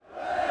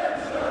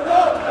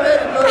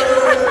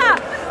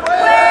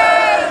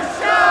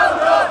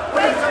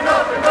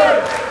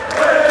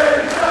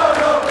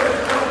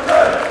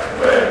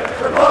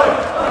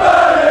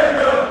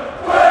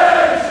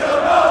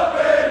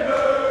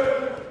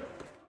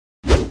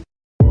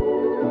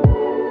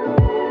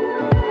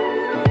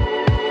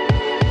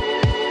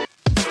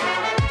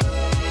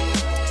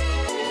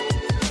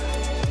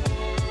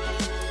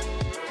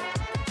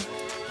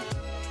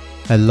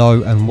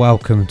Hello and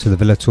welcome to the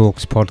Villa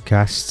Talks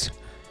podcast.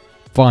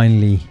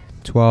 Finally,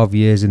 12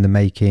 years in the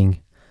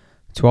making.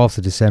 12th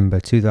of December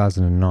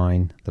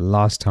 2009, the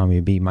last time we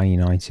beat Man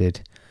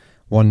United.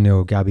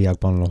 1-0 Gabby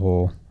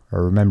Agbonlahor. I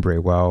remember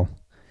it well.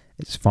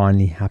 It's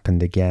finally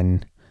happened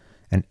again.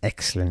 An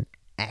excellent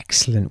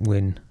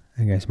win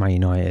against Man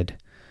United.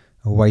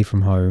 Away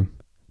from home,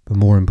 but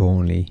more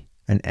importantly,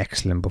 an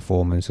excellent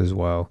performance as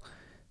well.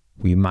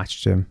 We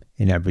matched them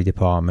in every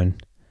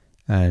department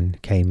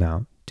and came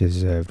out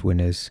deserved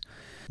winners.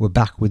 We're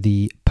back with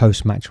the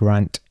post-match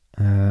rant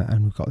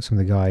and we've got some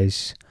of the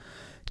guys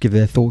give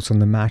their thoughts on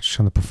the match,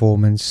 on the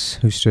performance,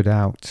 who stood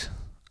out,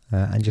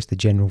 and just the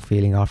general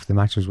feeling after the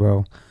match as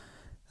well.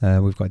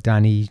 We've got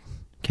Danny,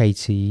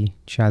 Katie,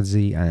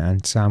 Chadzi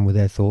and Sam with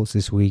their thoughts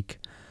this week.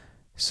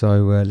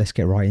 So let's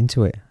get right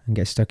into it and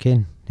get stuck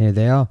in. Here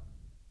they are.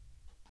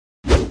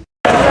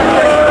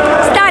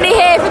 Danny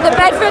here for the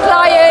Bedford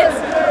Lions.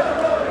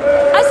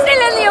 I'm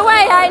still in the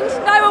away end.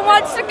 No one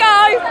wants to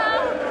go.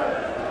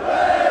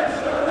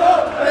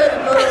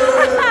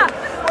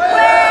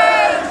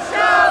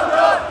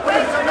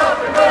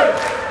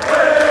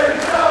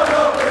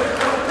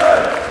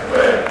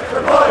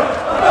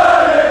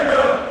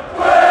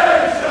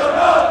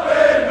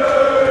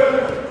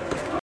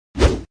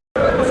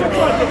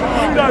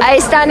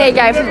 It's Danny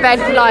again from the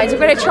Bedford Lions. I'm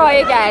going to try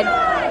again.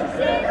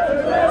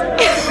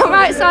 I'm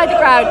outside the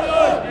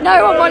ground.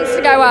 No one wants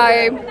to go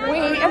home.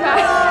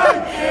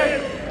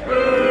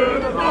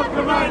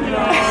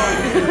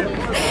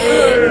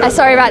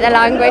 Sorry about the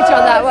language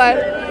on that one.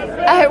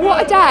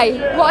 What a day.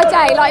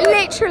 Like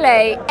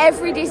literally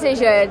every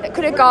decision that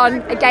could have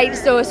gone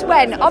against us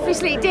went.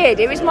 Obviously it did.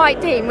 It was Mike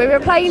Dean. We were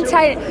playing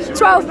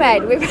 12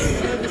 men.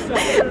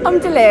 I'm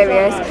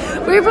delirious.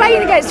 We were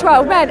playing against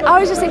 12 men. I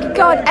was just thinking,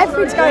 God,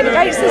 everyone's going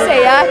against us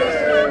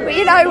here. But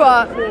you know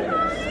what?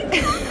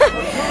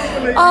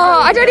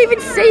 I don't even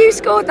see who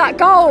scored that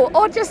goal.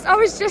 I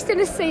was just in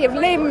a sea of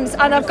limbs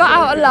and I've got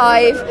out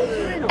alive.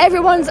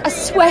 Everyone's a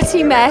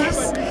sweaty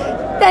mess.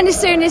 Then as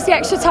soon as the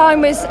extra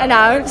time was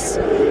announced,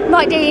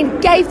 Mike Dean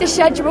gave the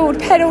scheduled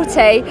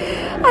penalty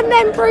and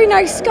then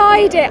Bruno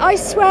skied it. I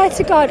swear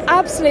to God,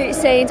 absolute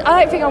scenes. I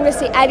don't think I'm going to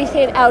see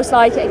anything else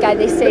like it again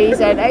this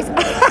season.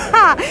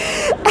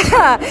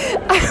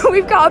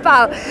 We've got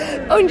about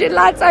 100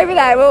 lads over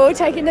there. We're all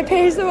taking the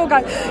piss. They're all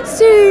going,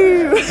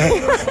 Sue!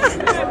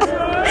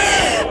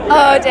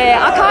 Oh dear,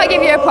 I can't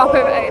give you a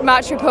proper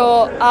match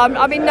report.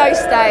 I'm in no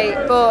state,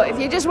 but if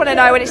you just want to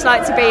know what it's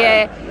like to be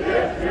here,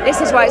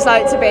 this is what it's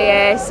like to be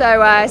here.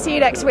 So see you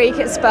next week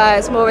at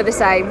Spurs, more of the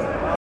same.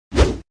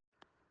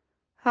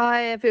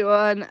 Hi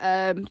everyone,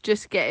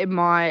 just getting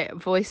my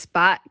voice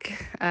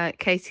back,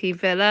 Katie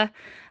Villa.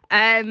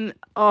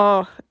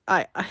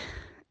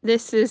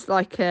 This is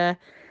like a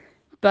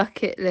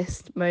bucket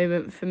list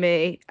moment for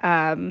me,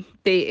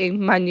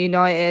 beating Man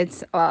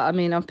United.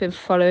 I've been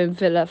following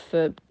Villa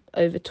for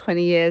over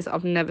 20 years.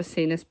 I've never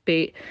seen us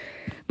beat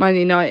Man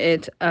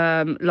United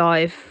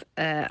live.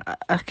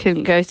 I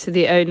couldn't go to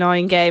the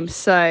 2009 game,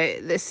 so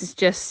this is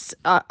just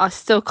I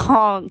still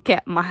can't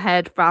get my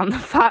head around the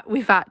fact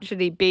we've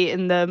actually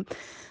beaten them,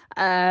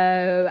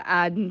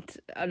 and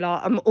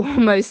I'm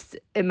almost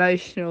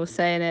emotional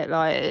saying it.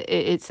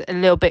 It's a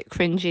little bit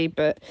cringy,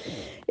 but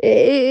it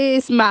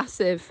is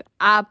massive,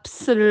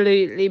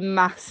 absolutely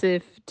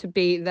massive to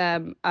beat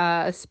them,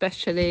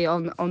 especially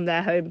on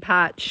their home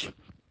patch.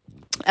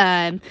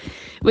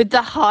 With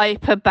the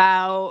hype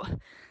about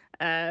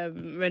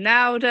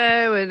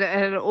Ronaldo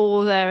and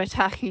all their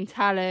attacking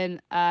talent,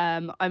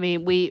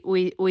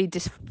 we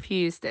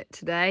diffused it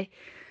today.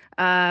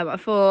 I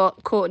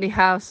thought Courtney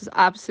Hause was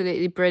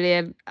absolutely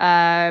brilliant.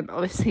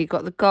 Obviously he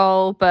got the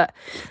goal, but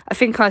I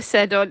think I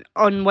said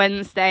on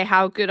Wednesday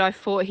how good I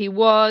thought he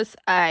was.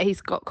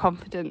 He's got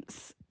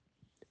confidence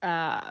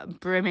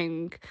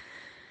brimming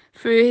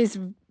through his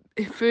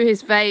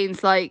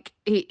veins. Like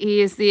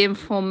he is the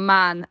informed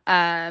man,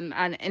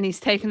 and he's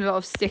taken a lot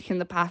of stick in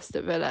the past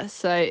at Villa,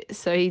 so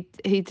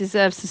he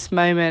deserves this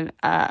moment,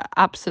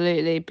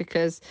 absolutely,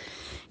 because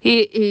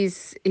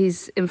he's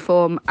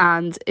informed,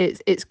 and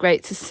it's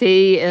great to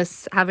see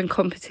us having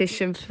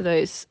competition for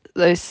those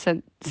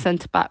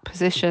centre back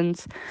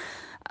positions.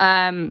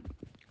 I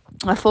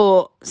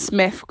thought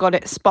Smith got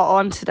it spot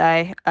on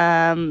today.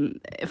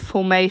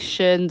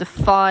 Formation, the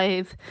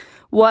 5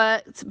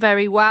 worked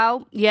very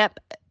well. Yep.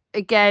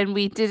 Again,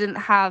 we didn't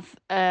have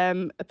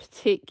a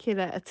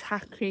particular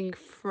attacking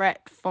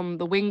threat from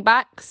the wing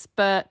backs,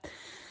 but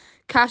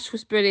Cash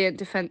was brilliant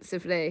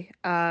defensively.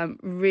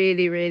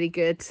 Really, really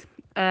good.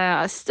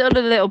 I'm still a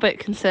little bit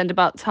concerned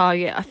about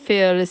Target. I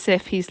feel as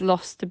if he's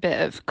lost a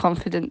bit of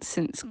confidence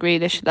since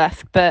Grealish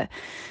left, but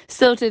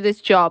still did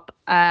his job.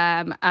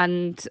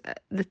 And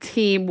the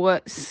team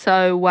worked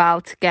so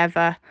well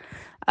together.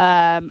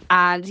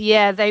 And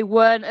yeah, they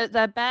weren't at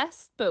their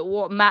best, but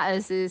what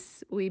matters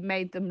is we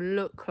made them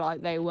look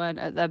like they weren't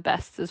at their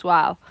best as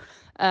well.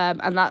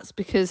 And that's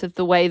because of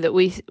the way that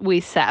we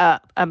set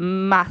up. A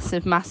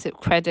massive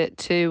credit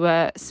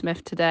to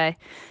Smith today.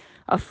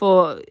 I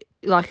thought,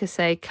 like I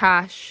say,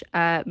 Cash,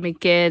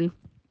 McGinn,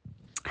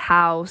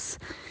 House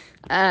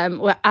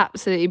were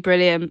absolutely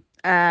brilliant.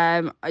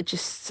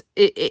 It's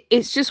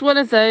just one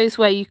of those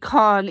where you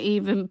can't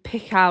even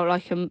pick out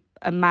like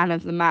a man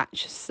of the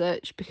match as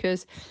such,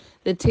 because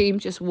the team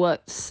just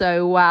worked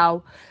so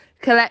well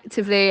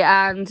collectively.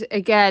 And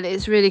again,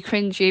 it's really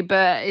cringy,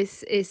 but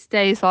it's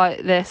days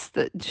like this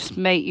that just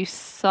make you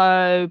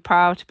so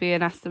proud to be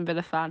an Aston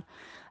Villa fan.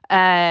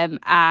 And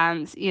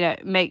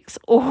it makes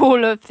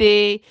all of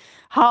the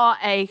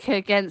heartache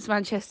against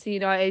Manchester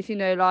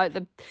United, like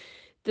the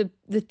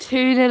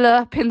 2-0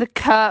 up in the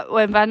cup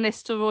when Van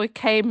Nistelrooy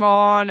came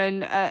on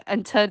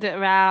and turned it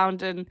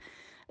around, and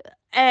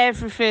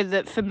everything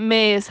that for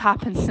me has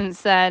happened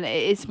since then.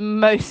 It's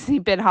mostly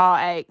been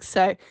heartache.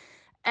 So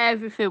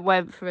everything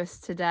went for us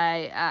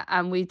today,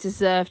 and we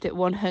deserved it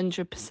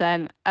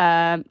 100%.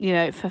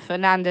 For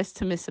Fernandes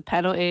to miss a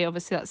penalty,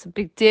 obviously that's a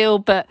big deal,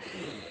 but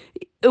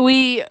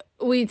we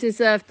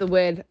deserved the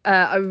win.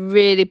 I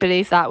really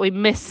believe that. We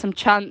missed some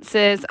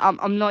chances.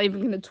 I'm not even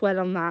going to dwell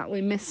on that.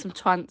 We missed some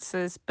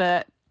chances,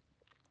 but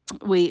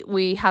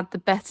we had the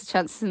better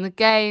chances in the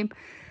game,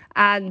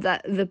 and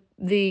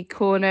the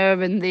corner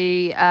and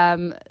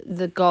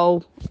the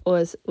goal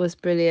was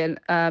brilliant.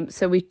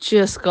 So we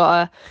just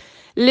gotta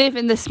live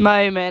in this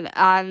moment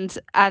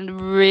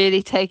and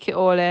really take it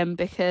all in,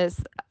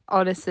 because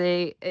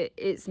honestly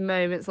it's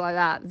moments like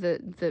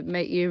that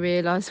make you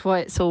realize why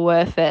it's all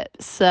worth it.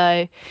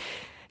 So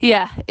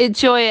yeah,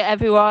 enjoy it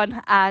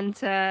everyone, and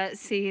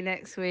see you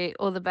next week.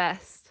 All the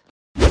best.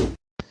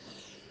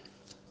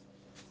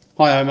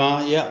 Hi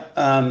Omar,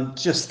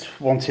 just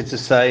wanted to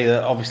say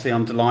that obviously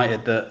I'm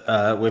delighted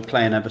that we're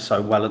playing ever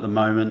so well at the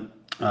moment.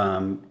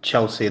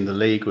 Chelsea in the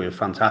league, we were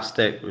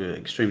fantastic. We were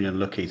extremely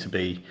unlucky to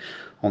be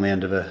on the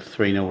end of a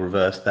 3-0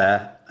 reverse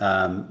there.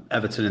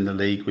 Everton in the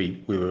league,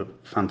 we were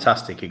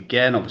fantastic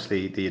again.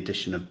 Obviously the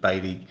addition of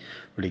Bailey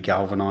really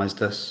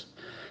galvanised us.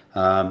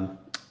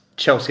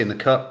 Chelsea in the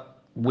cup,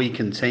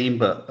 weakened team,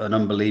 but an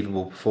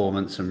unbelievable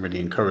performance and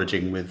really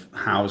encouraging with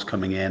Hause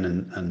coming in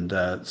and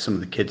some of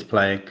the kids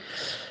playing.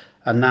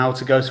 And now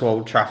to go to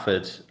Old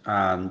Trafford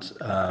and,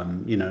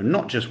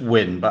 not just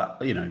win,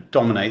 but,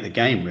 dominate the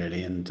game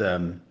really.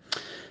 And,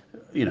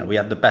 we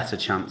had the better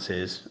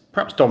chances,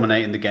 perhaps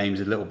dominating the games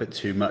a little bit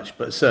too much,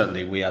 but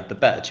certainly we had the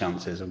better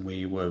chances and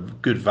we were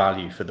good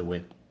value for the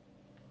win.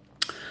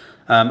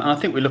 And I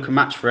think we look a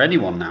match for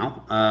anyone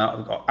now.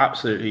 I've got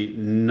absolutely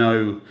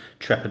no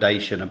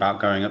trepidation about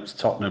going up to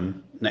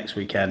Tottenham next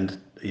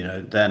weekend.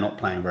 They're not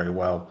playing very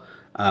well.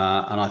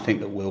 And I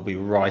think that we'll be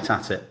right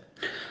at it.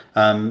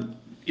 And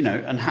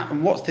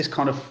what's this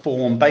kind of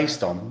form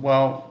based on?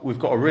 Well, we've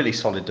got a really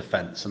solid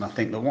defence, and I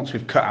think that once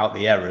we've cut out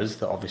the errors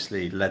that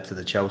obviously led to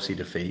the Chelsea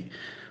defeat,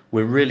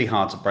 we're really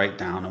hard to break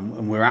down,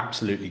 and we're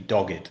absolutely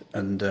dogged.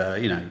 And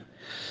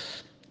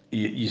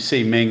you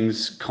see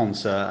Mings,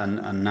 Konsa,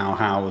 and now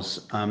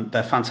Howes.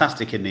 They're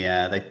fantastic in the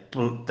air.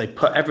 They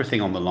put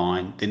everything on the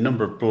line. The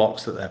number of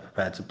blocks that they're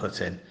prepared to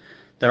put in,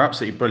 they're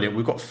absolutely brilliant.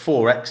 We've got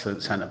 4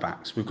 excellent centre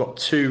backs. We've got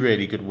 2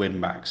 really good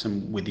wing backs,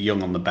 and with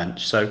Young on the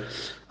bench. So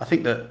I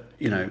think that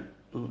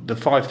the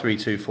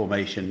 5-3-2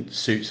 formation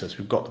suits us.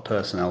 We've got the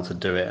personnel to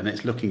do it, and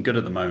it's looking good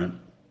at the moment.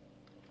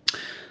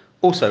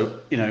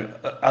 Also,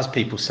 as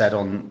people said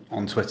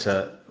on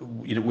Twitter,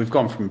 we've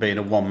gone from being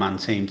a one-man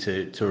team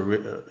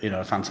to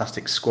a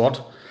fantastic squad.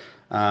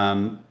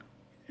 I'm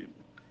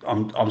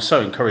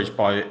so encouraged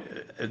by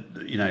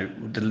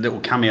the little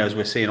cameos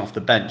we're seeing off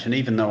the bench, and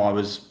even though I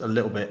was a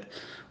little bit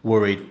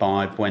worried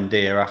by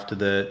Buendia after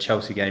the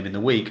Chelsea game in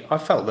the week, I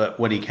felt that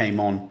when he came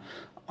on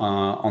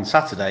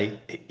Saturday,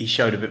 he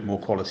showed a bit more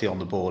quality on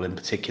the ball in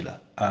particular.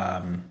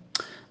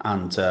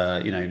 And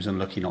he was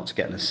unlucky not to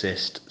get an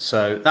assist.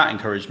 So that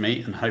encouraged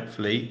me, and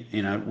hopefully,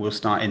 we'll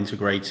start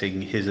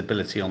integrating his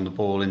ability on the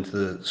ball into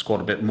the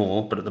squad a bit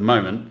more. But at the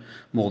moment,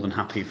 more than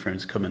happy for him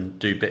to come and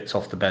do bits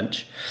off the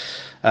bench.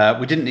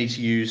 We didn't need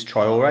to use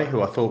Traore,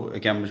 who I thought,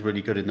 again, was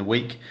really good in the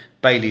week.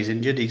 Bailey's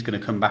injured. He's going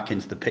to come back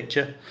into the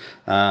picture.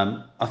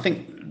 I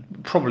think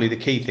probably the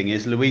key thing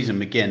is Louise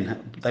and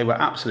McGinn, they were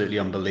absolutely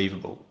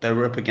unbelievable. They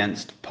were up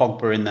against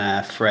Pogba in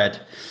there,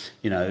 Fred,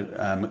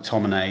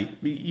 McTominay.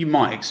 You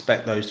might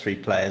expect those 3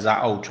 players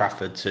at Old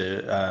Trafford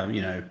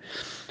to,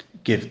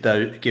 give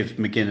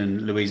McGinn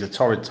and Louise a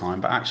torrid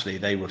time, but actually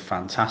they were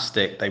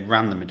fantastic. They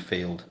ran the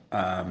midfield.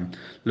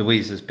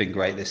 Louise has been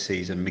great this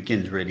season.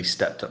 McGinn's really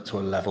stepped up to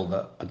a level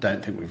that I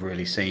don't think we've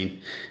really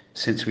seen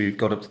since we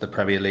got up to the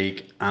Premier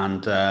League,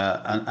 and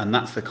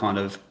that's the kind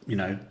of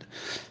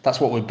that's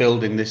what we're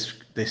building this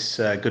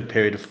good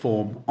period of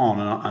form on,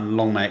 and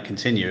long may it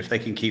continue. If they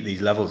can keep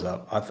these levels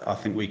up, I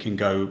think we can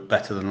go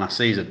better than last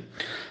season.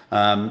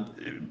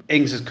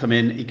 Ings has come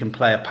in. He can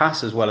play a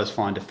pass as well as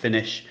find a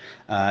finish.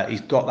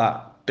 He's got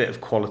that bit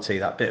of quality,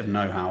 that bit of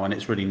know-how, and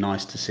it's really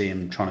nice to see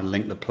him trying to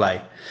link the play.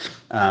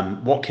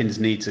 Watkins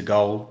needs a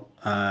goal.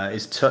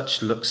 His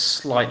touch looks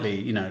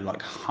slightly,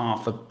 like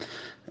half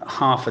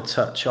a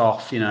touch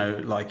off.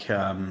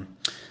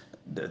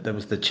 There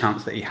was the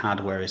chance that he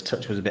had where his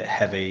touch was a bit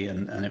heavy,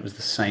 and it was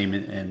the same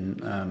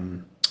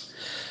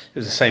It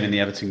was the same in the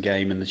Everton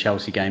game and the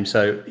Chelsea game.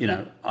 So,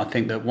 I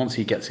think that once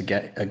he gets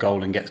a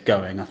goal and gets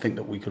going, I think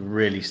that we could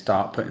really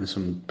start putting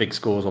some big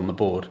scores on the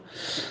board.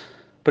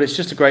 But it's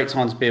just a great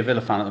time to be a Villa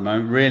fan at the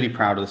moment. Really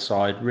proud of the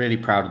side, really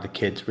proud of the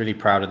kids, really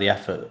proud of the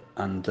effort.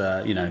 And,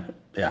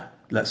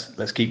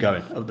 let's keep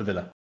going up the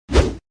Villa.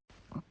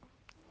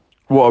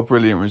 What a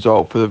brilliant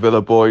result for the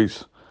Villa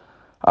boys.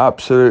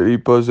 Absolutely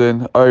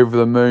buzzing, over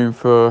the moon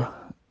for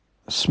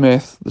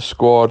Smith, the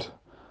squad,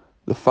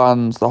 the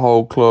fans, the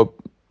whole club.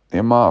 The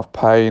amount of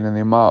pain and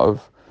the amount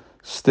of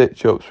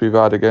stitch-ups we've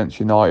had against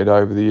United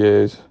over the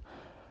years,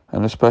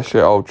 and especially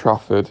at Old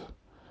Trafford.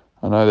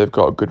 I know they've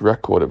got a good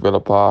record at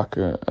Villa Park,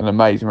 an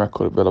amazing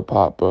record at Villa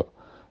Park, but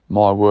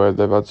my word,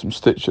 they've had some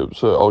stitch-ups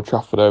at Old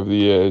Trafford over the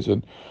years,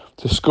 and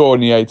to score in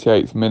the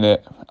 88th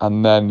minute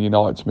and then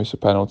United to miss a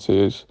penalty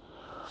is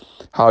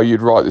how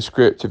you'd write the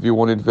script if you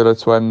wanted Villa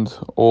to end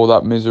all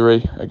that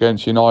misery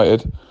against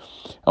United.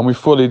 And we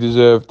fully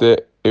deserved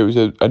it. It was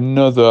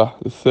the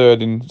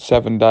third in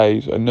 7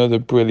 days, another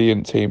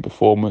brilliant team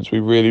performance. We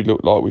really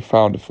looked like we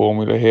found a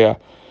formula here.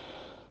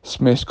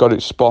 Smith's got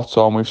it spot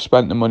on. We've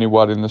spent the money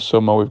well in the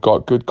summer. We've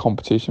got good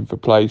competition for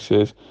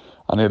places.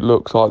 And it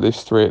looks like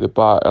this three at the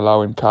back,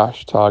 allowing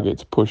Cash, Target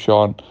to push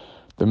on.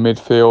 The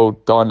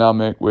midfield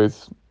dynamic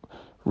with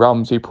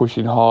Ramsey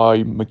pushing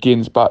high,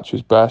 McGinn's back to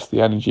his best,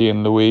 the energy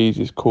in Louise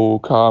is cool,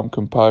 calm,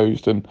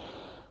 composed, and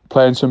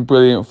playing some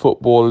brilliant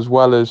football as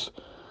well as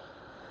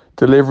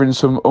delivering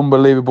some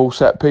unbelievable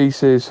set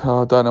pieces.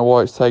 I don't know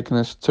why it's taken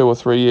us 2 or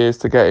 3 years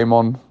to get him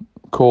on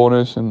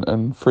corners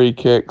and free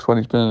kicks when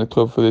he's been in the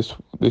club for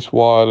this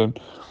while. And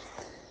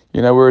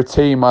we're a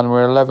team, man.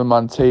 We're an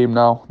 11-man team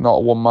now, not a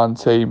one-man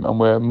team, and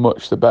we're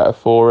much the better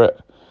for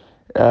it.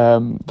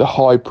 The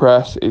high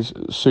press is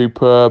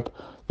superb.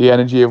 The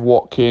energy of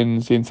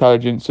Watkins, the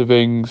intelligence of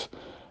Ings,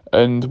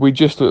 and we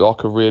just look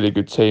like a really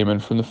good team.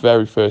 And from the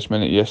very first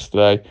minute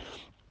yesterday,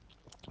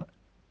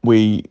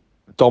 we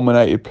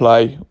dominated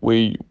play.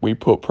 We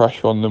put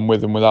pressure on them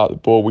with and without the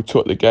ball. We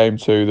took the game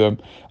to them,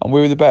 and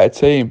we were the better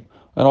team.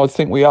 And I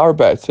think we are a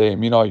better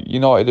team.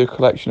 United are a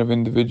collection of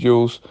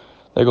individuals.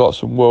 They got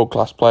some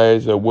world-class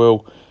players that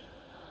will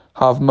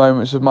have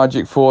moments of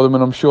magic for them,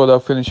 and I'm sure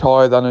they'll finish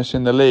higher than us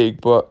in the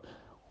league. But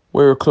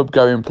we're a club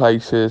going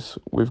places.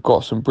 We've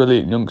got some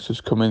brilliant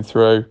youngsters coming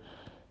through.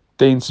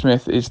 Dean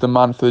Smith is the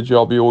man for the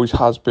job. He always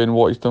has been.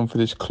 What he's done for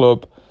this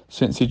club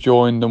since he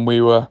joined, and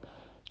we were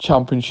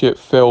Championship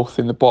filth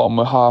in the bottom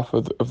half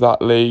of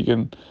that league,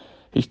 and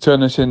he's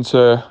turned us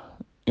into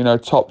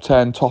top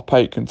 10, top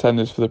 8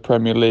 contenders for the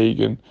Premier League,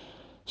 and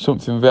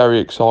something very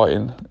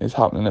exciting is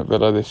happening at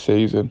Villa this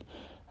season.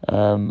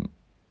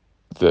 The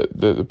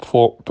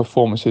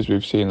performances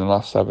we've seen in the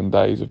last 7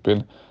 days have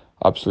been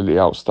absolutely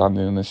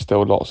outstanding, and there's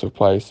still lots of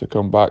players to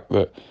come back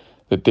that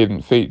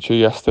didn't feature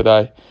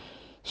yesterday.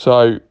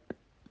 So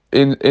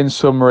in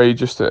summary,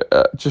 just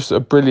a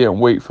brilliant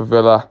week for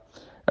Villa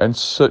and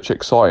such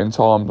exciting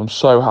times. I'm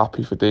so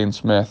happy for Dean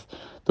Smith,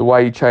 the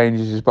way he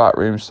changes his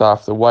backroom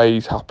staff, the way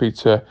he's happy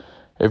to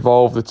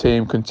evolve the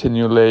team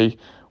continually.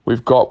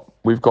 We've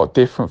got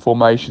different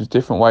formations,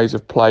 different ways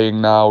of playing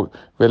now.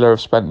 Villa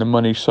have spent the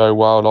money so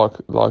well,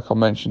 like I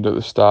mentioned at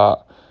the start,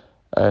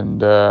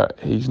 and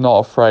he's not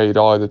afraid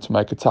either to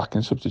make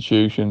attacking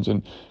substitutions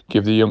and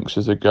give the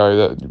youngsters a go.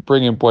 That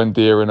bringing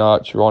Buendia and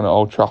Archer on at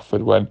Old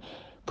Trafford when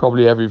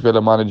probably every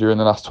Villa manager in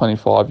the last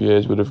 25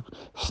 years would have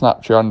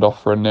snapped your hand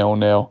off for a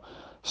 0-0.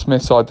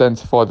 Smith's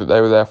identified that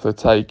they were there for the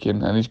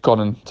taking, and he's gone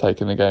and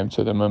taken the game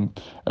to them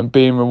and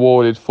being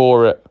rewarded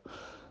for it.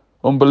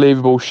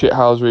 Unbelievable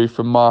shithousery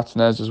from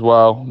Martinez as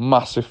well.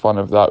 Massive fan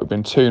of that. We've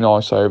been too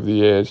nice over the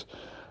years.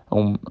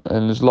 And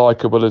as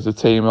likeable as the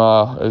team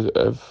are,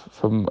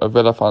 from a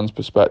Villa fan's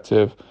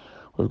perspective,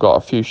 we've got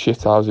a few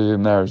shithouses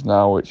in there as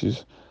now, which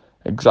is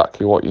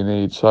exactly what you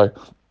need. So,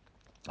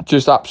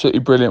 just absolutely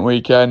brilliant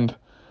weekend.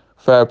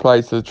 Fair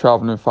play to the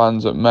travelling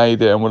fans that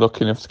made it and were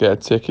lucky enough to get a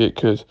ticket,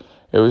 because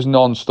it was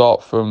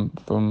non-stop from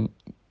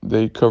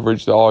the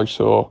coverage that I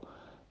saw.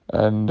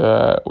 And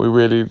we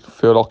really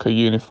feel like a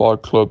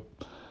unified club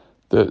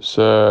that's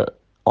on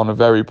a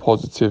very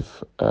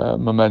positive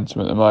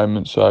momentum at the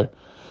moment. So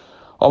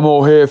I'm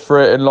all here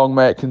for it, and long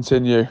may it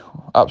continue.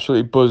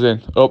 Absolutely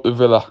buzzing. Up the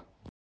Villa.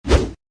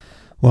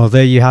 Well,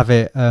 there you have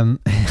it.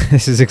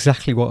 This is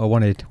exactly what I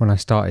wanted when I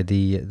started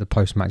the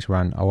post-match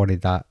rant. I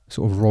wanted that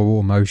sort of raw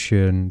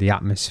emotion, the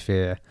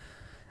atmosphere.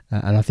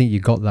 And I think you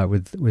got that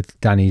with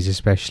Danny's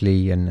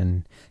especially,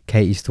 and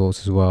Katie's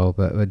thoughts as well.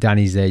 But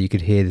Danny's there, you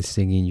could hear the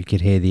singing, you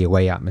could hear the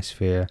away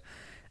atmosphere,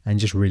 and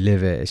just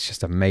relive it. It's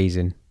just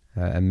amazing,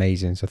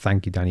 amazing. So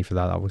thank you, Danny, for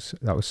that.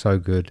 That was so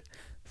good.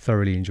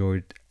 Thoroughly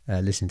enjoyed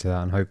listening to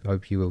that, and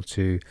hope you will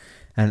too.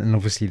 And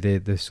obviously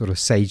the sort of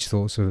sage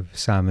thoughts of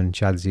Sam and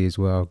Chadsey as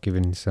well,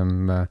 giving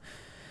some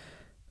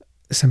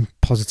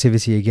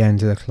positivity again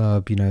to the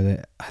club.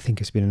 That I think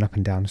it's been an up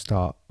and down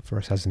start for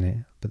us, hasn't it?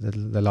 But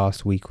the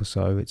last week or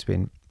so, it's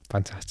been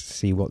fantastic to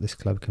see what this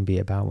club can be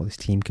about, what this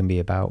team can be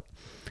about,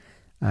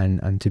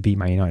 and to beat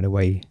Man United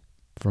away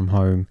from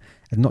home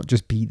and not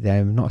just beat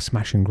them, not a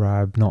smash and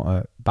grab, not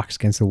a backs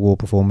against the wall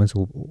performance,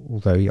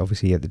 although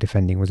obviously the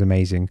defending was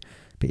amazing,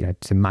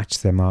 but to match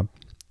them up,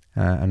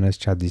 and as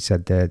Chadley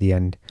said there at the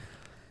end,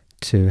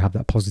 to have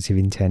that positive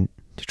intent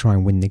to try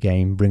and win the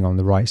game, bring on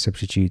the right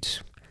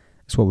substitutes.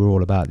 It's what we're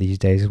all about these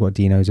days. It's what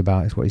Dino's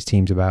about. It's what his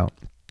team's about.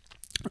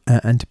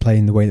 And to play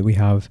in the way that we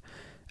have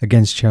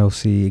against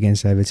Chelsea,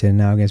 against Everton,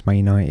 now against Man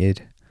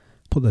United,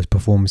 put those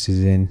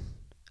performances in,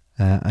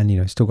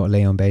 and still got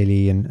Leon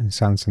Bailey and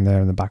Sanson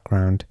there in the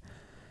background.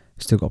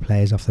 Still got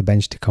players off the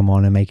bench to come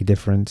on and make a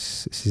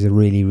difference. This is a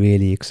really,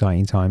 really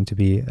exciting time to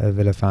be a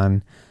Villa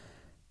fan,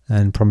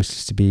 and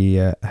promises to be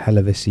a hell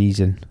of a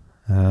season.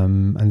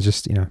 And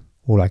just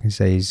all I can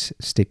say is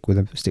stick with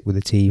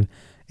the team.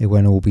 It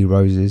won't all be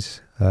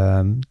roses.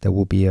 There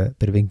will be a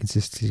bit of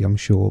inconsistency, I'm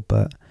sure,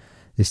 but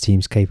this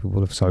team's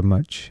capable of so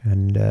much,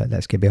 and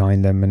let's get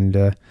behind them and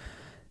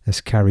let's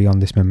carry on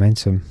this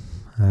momentum.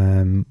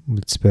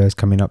 With Spurs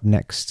coming up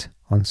next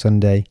on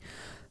Sunday,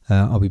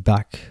 I'll be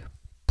back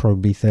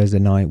probably Thursday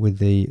night with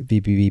the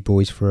VBV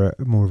boys for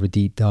more of a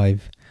deep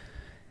dive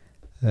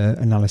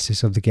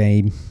analysis of the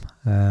game.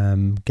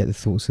 Get the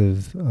thoughts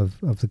of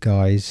the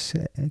guys,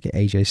 get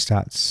AJ's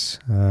stats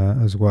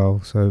as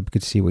well. So it'd be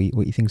good to see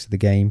what he thinks of the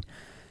game.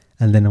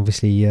 And then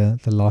obviously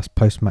the last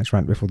post-match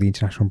rant before the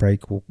international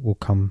break will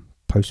come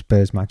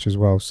post-Spurs match as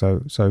well.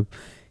 So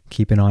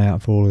keep an eye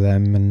out for all of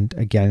them. And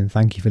again,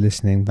 thank you for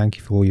listening. Thank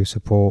you for all your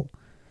support.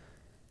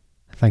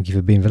 Thank you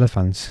for being Villa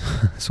fans.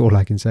 That's all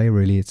I can say,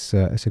 really. It's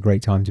a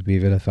great time to be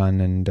a Villa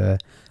fan, and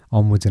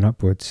onwards and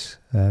upwards.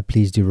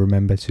 Please do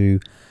remember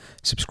to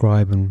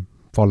subscribe and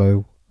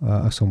follow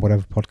us on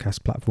whatever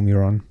podcast platform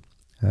you're on.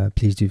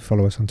 Please do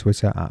follow us on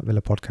Twitter at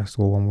Villa Podcast,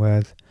 all one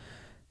word.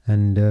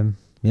 And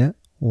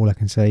all I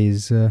can say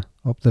is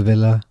up the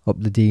Villa,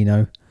 up the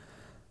Dino,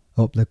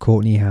 up the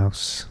Courtney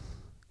House.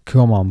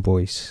 Come on,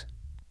 boys.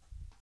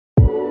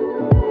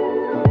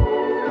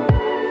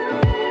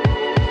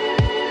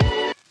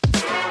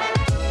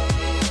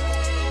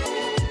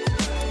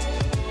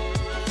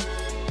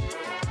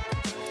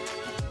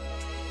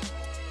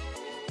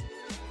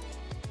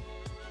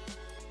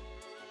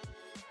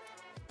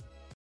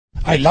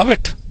 I love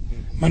it.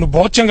 ਮੈਨੂੰ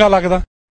ਬਹੁਤ ਚੰਗਾ ਲੱਗਦਾ